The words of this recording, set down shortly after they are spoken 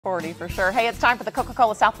40 for sure. Hey, it's time for the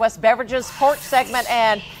Coca-Cola Southwest Beverages Porch segment,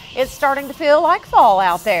 and it's starting to feel like fall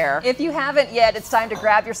out there. If you haven't yet, it's time to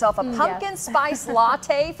grab yourself a pumpkin spice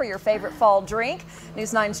latte for your favorite fall drink.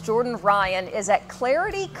 News 9's Jordan Ryan is at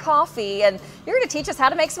Clarity Coffee, and you're going to teach us how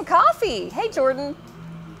to make some coffee. Hey, Jordan.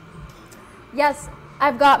 Yes,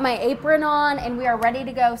 I've got my apron on and we are ready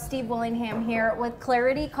to go. Steve Willingham here with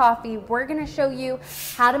Clarity Coffee. We're going to show you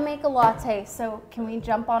how to make a latte. So can we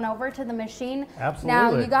jump on over to the machine? Absolutely.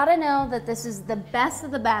 Now you got to know that this is the best of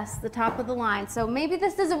the best, the top of the line. So maybe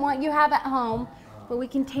this isn't what you have at home, but we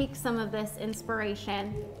can take some of this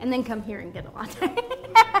inspiration and then come here and get a latte.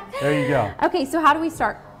 There you go. Okay, so how do we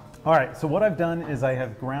start? All right, so what I've done is I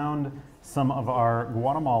have ground some of our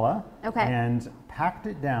Guatemala and packed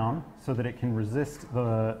it down so that it can resist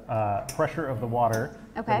the pressure of the water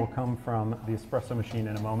that will come from the espresso machine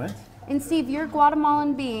in a moment. And Steve, your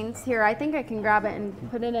Guatemalan beans, here, I think I can grab it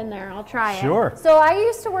and put it in there. I'll try it. Sure. So I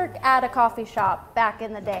used to work at a coffee shop back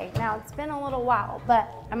in the day. Now it's been a little while, but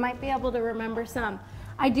I might be able to remember some.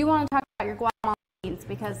 I do want to talk about your Guatemalan beans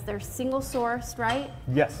because they're single sourced, right?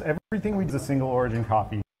 Yes, everything we do is a single origin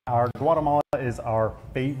coffee. Our Guatemala is our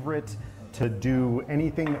favorite to do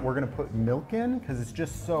anything that we're going to put milk in because it's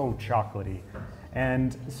just so chocolatey.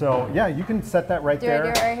 And so, yeah, you can set that right there. Do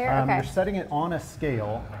I do it right here? Okay. You're setting it on a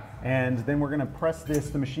scale, and then we're going to press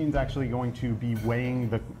this. The machine's actually going to be weighing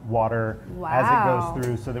the water as it goes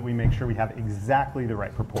through so that we make sure we have exactly the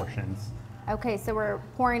right proportions. Okay, so we're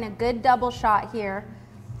pouring a good double shot here.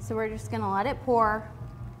 So we're just going to let it pour.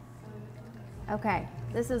 Okay,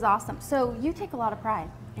 this is awesome. So you take a lot of pride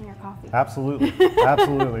in your coffee. Absolutely,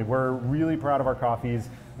 absolutely. We're really proud of our coffees.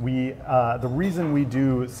 The reason we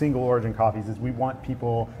do single origin coffees is we want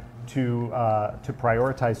people to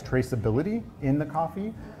prioritize traceability in the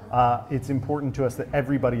coffee. It's important to us that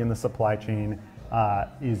everybody in the supply chain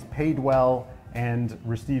is paid well and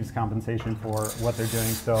receives compensation for what they're doing.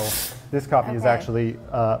 So this coffee is actually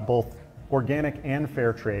both organic and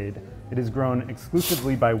fair trade. It is grown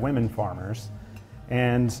exclusively by women farmers,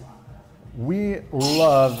 and we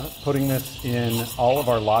love putting this in all of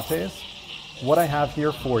our lattes. What I have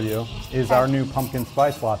here for you is our new pumpkin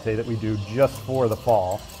spice latte that we do just for the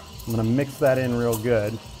fall. I'm gonna mix that in real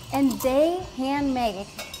good. And they hand make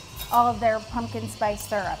all of their pumpkin spice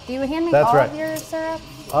syrup. Do you hand make That's all right. of your syrup?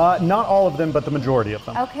 Not all of them, but the majority of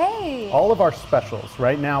them. Okay. All of our specials.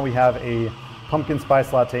 Right now we have a pumpkin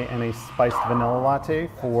spice latte and a spiced vanilla latte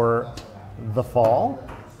for the fall.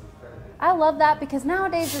 I love that because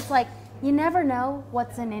nowadays it's like, you never know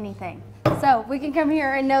what's in anything. So we can come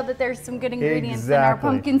here and know that there's some good ingredients in our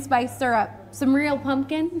pumpkin spice syrup. Some real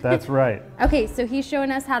pumpkin. That's right. Okay, so he's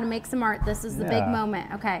showing us how to make some art. This is the big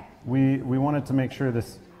moment. Okay. We wanted to make sure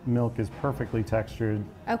this milk is perfectly textured.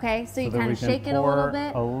 Okay, so you kind of shake it a little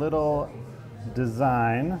bit. A little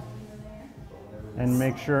design and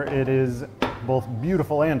make sure it is both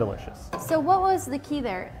beautiful and delicious. So what was the key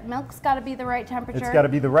there? Milk's got to be the right temperature? It's got to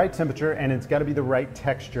be the right temperature and it's got to be the right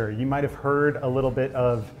texture. You might have heard a little bit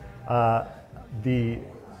of the...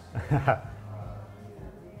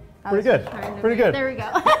 Pretty good, pretty good. There we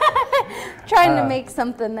go. Trying to make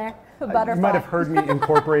something there, a butterfly. You might have heard me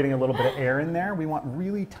incorporating a little bit of air in there. We want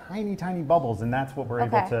really tiny, tiny bubbles, and that's what we're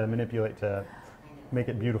able to manipulate to make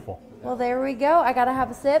it beautiful. Well, there we go. I got to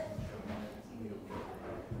have a sip.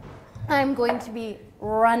 I'm going to be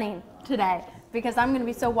running today because I'm going to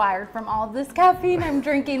be so wired from all of this caffeine I'm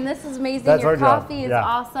drinking. This is amazing. That's Your our job. coffee is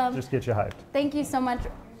awesome. Just get you hyped. Thank you so much.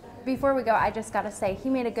 Before we go, I just got to say, he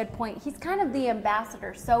made a good point. He's kind of the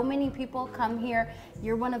ambassador. So many people come here.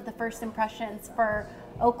 You're one of the first impressions for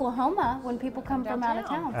Oklahoma when people come from out of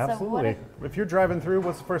town. Absolutely. So if you're driving through,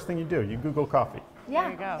 what's the first thing you do? You Google coffee. Yeah,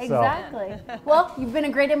 there you go. Exactly. Well, you've been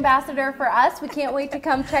a great ambassador for us. We can't wait to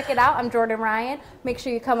come check it out. I'm Jordan Ryan. Make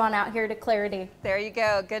sure you come on out here to Clarity. There you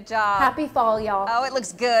go. Good job. Happy fall, y'all. Oh, it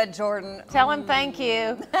looks good, Jordan. Tell him thank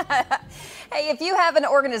you. Hey, if you have an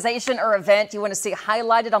organization or event you want to see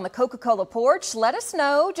highlighted on the Coca-Cola Porch, let us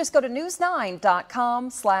know. Just go to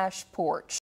news9.com/porch.